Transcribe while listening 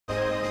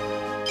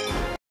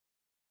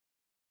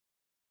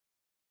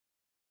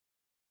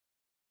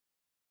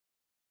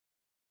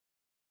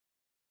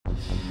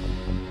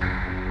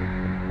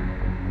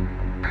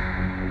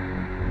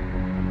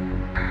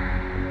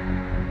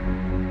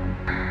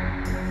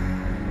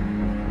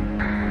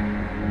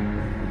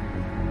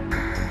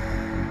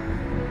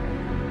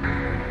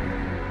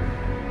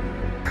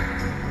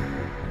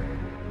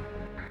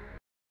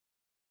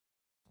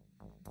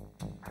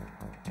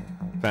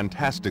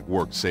Fantastic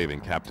work saving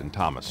Captain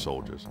Thomas,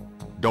 soldiers.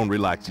 Don't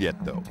relax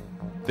yet, though.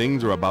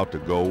 Things are about to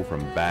go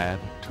from bad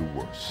to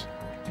worse.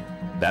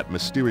 That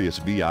mysterious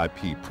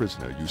VIP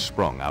prisoner you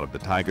sprung out of the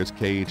tiger's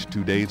cage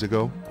 2 days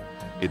ago,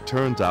 it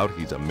turns out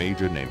he's a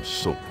major named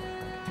Sung.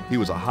 He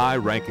was a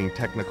high-ranking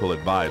technical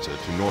advisor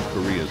to North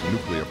Korea's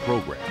nuclear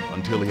program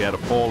until he had a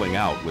falling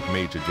out with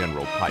Major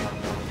General Pike.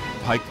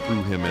 Pike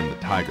threw him in the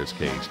tiger's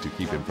cage to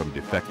keep him from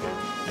defecting,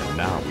 and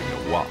now we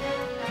know why.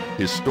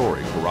 His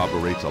story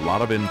corroborates a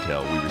lot of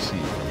intel we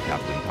received from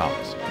Captain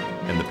Thomas,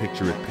 and the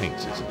picture it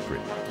paints isn't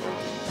pretty.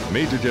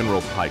 Major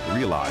General Pike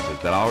realizes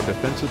that our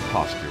defensive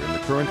posture in the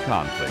current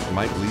conflict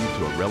might lead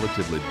to a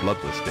relatively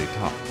bloodless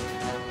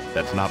detente.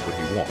 That's not what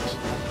he wants.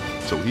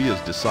 So he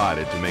has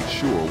decided to make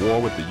sure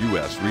war with the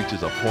U.S.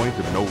 reaches a point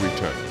of no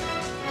return.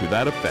 To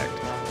that effect,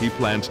 he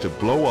plans to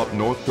blow up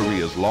North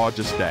Korea's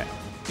largest dam.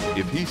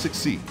 If he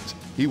succeeds,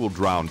 he will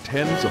drown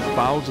tens of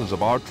thousands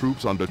of our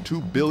troops under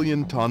 2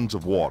 billion tons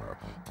of water.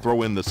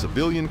 Throw in the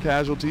civilian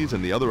casualties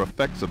and the other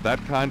effects of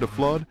that kind of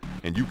flood,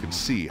 and you can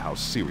see how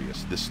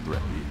serious this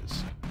threat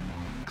is.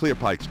 Clear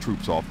Pike's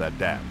troops off that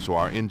dam so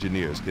our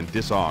engineers can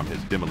disarm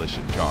his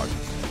demolition charges.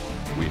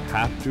 We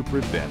have to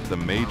prevent the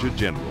Major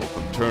General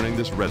from turning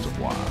this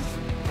reservoir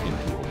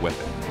into a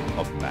weapon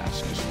of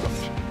mass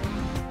destruction.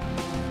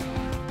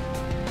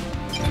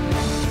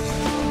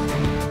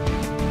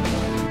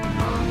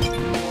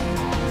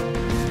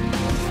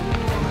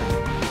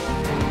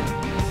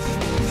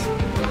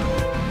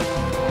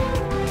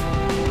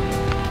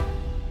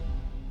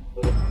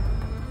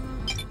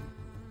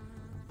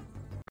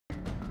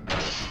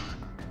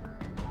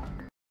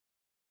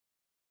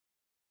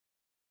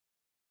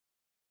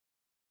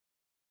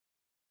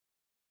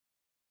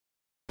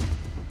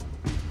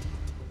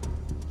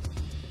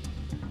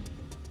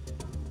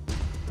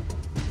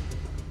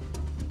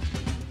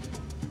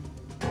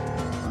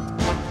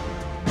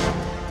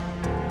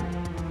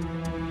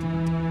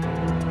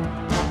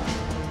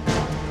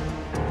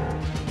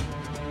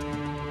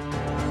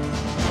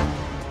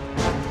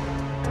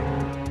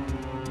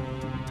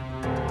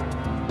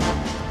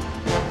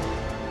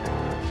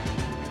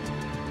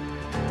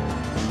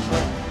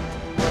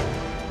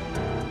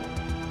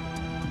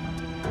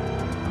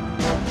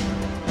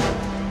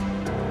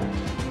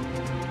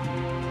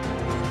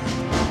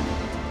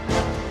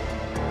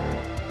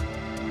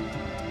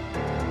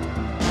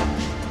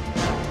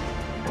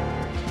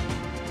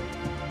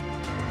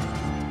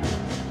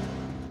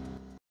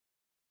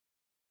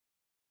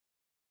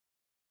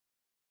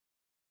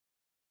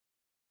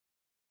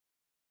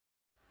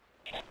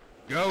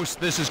 Ghost,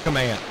 this is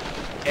Command.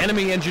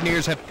 Enemy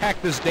engineers have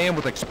packed this dam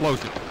with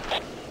explosives.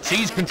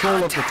 Seize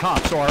control of the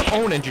top so our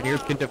own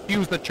engineers can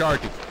defuse the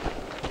charges.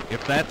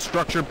 If that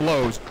structure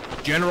blows,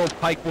 General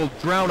Pike will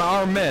drown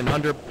our men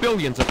under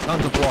billions of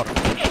tons of water.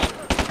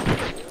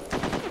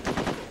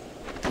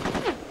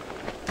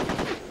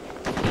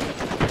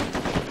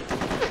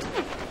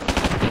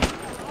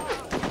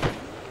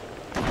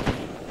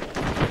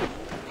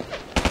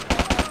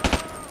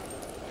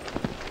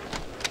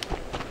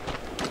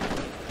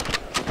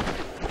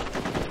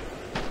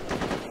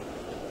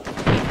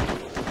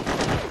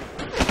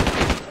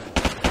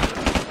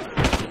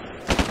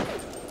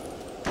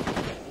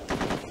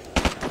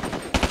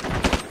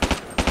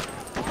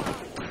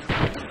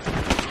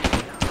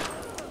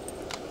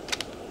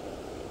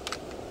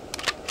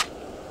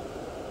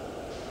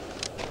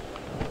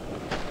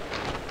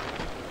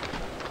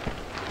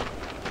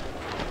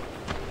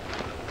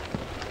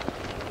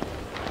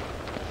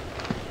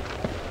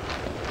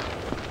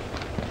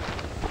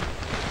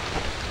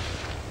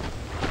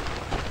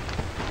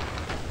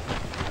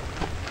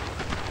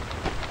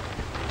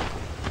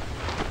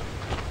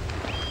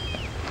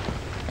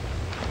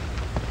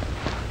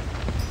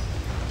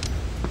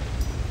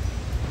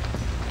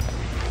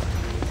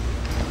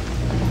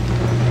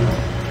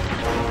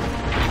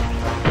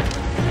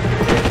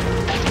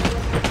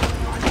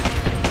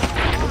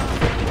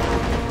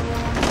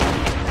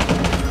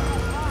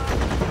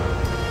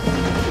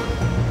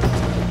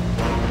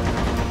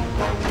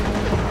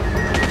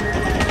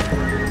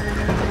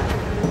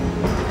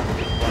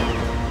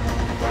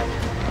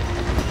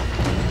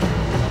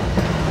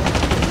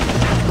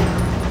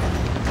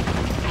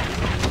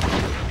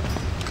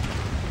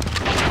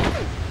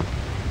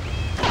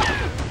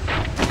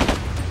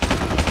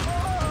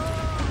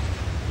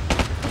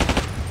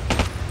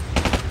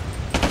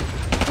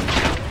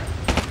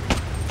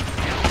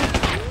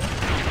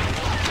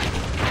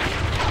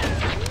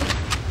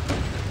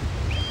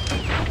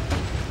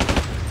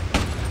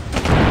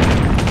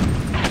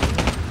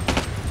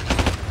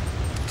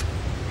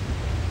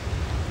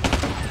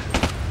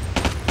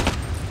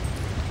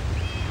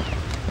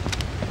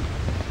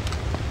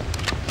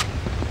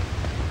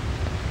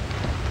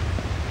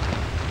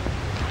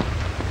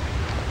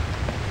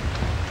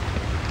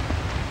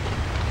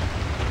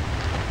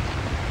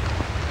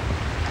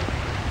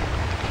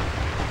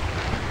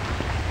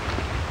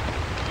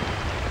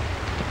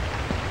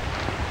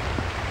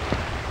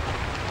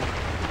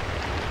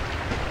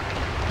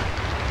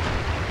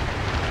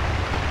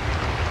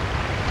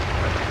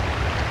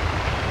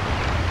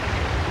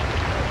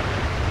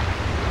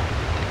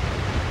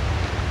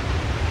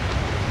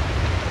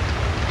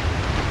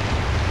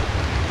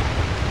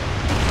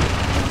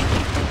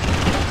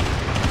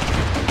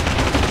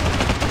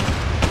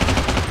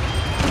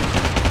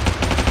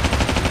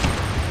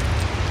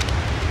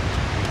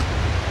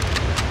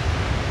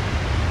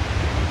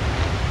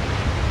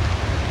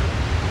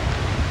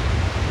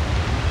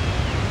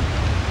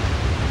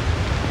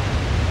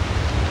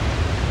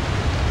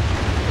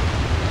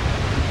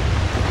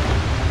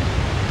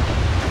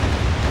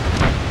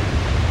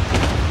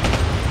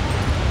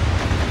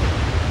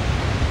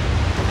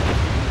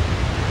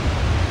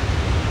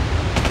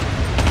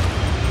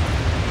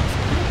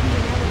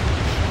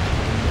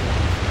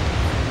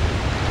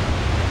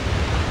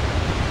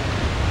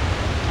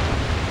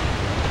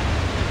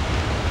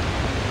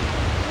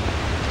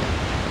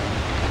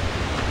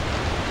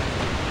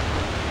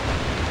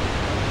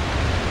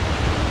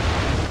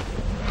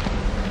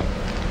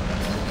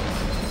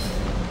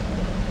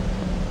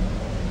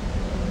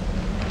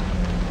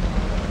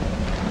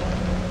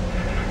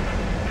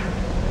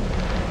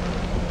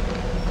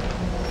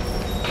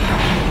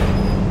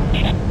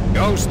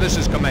 Ghost, this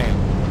is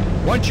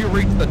Command. Once you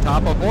reach the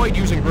top, avoid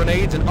using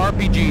grenades and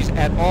RPGs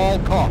at all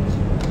costs.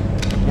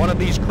 If one of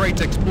these crates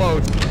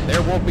explodes,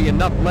 there won't be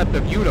enough left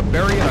of you to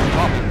bury in a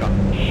coffee cup.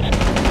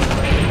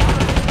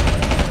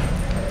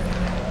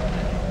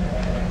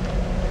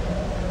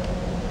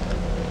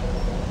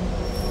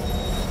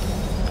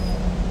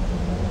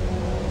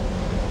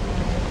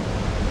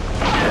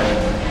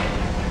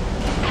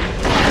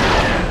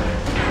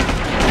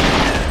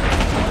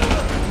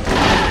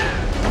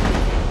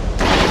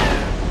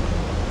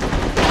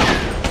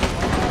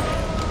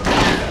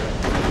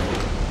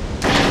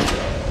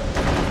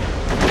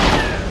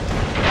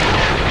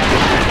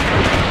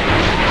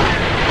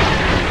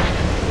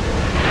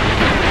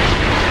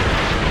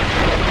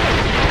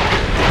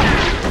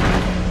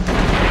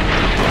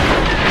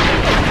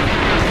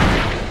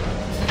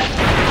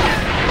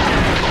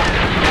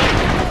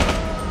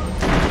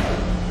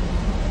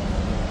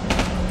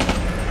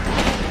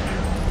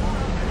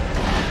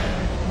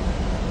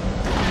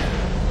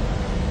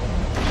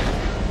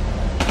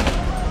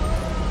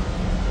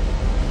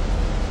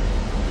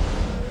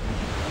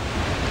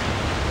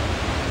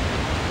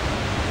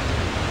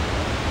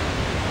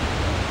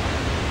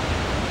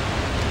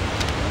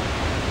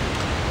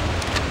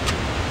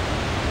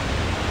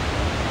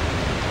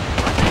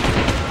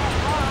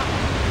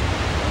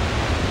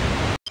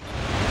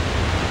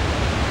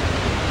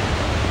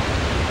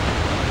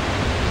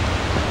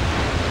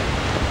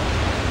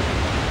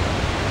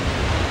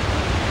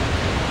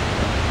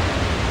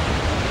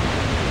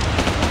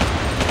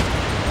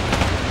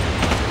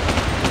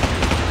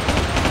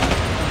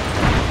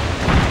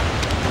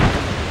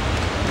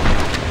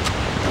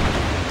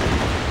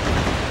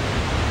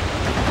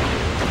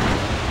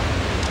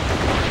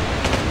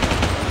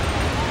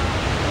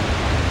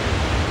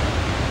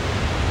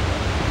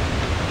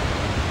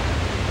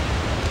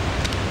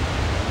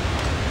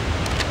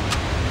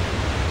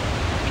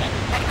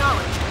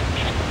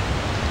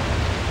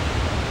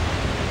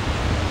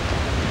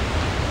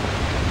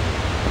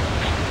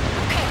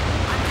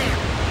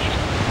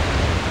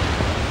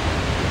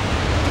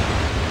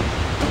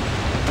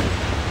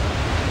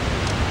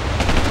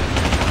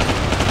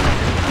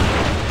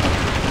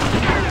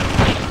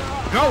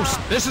 Ghost,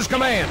 this is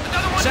Command.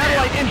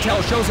 Satellite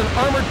intel shows an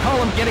armored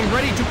column getting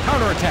ready to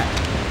counterattack.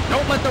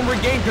 Don't let them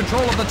regain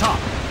control of the top.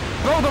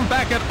 Throw them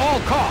back at all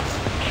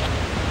costs.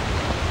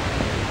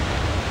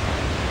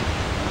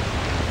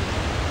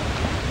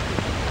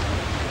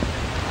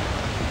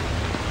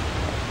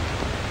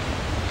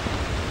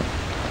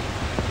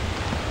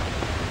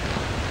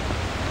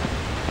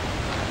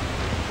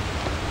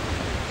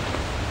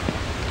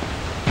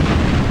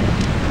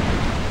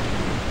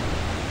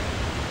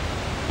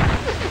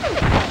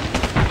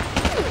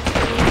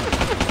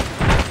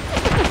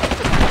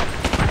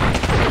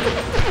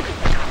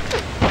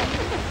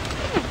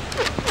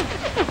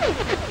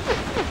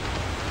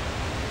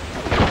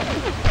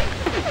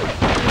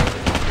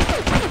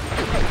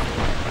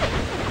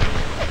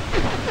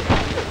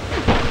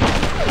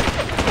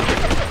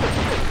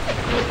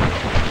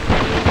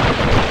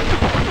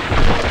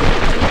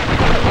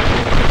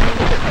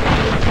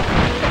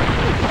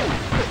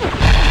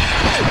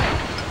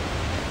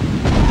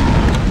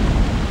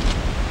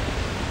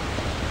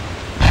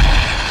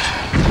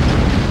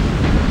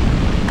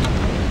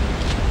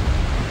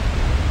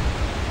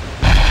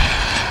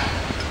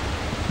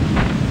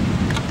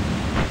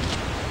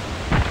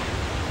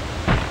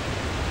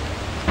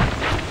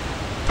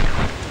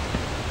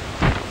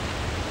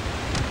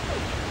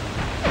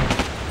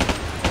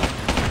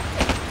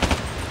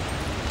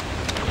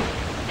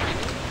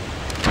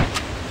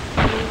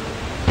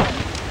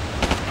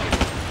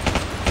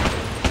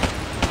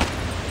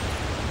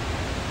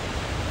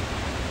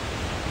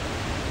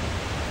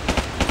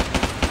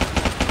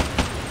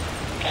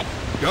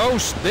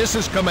 Ghost, this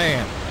is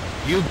Command.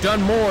 You've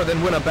done more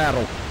than win a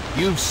battle.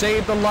 You've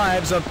saved the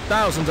lives of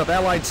thousands of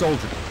Allied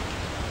soldiers.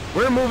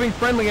 We're moving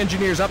friendly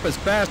engineers up as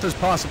fast as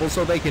possible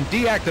so they can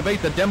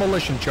deactivate the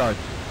demolition charge.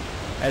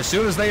 As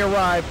soon as they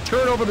arrive,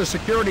 turn over the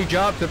security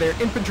job to their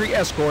infantry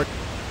escort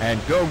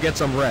and go get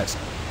some rest.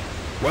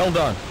 Well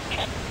done.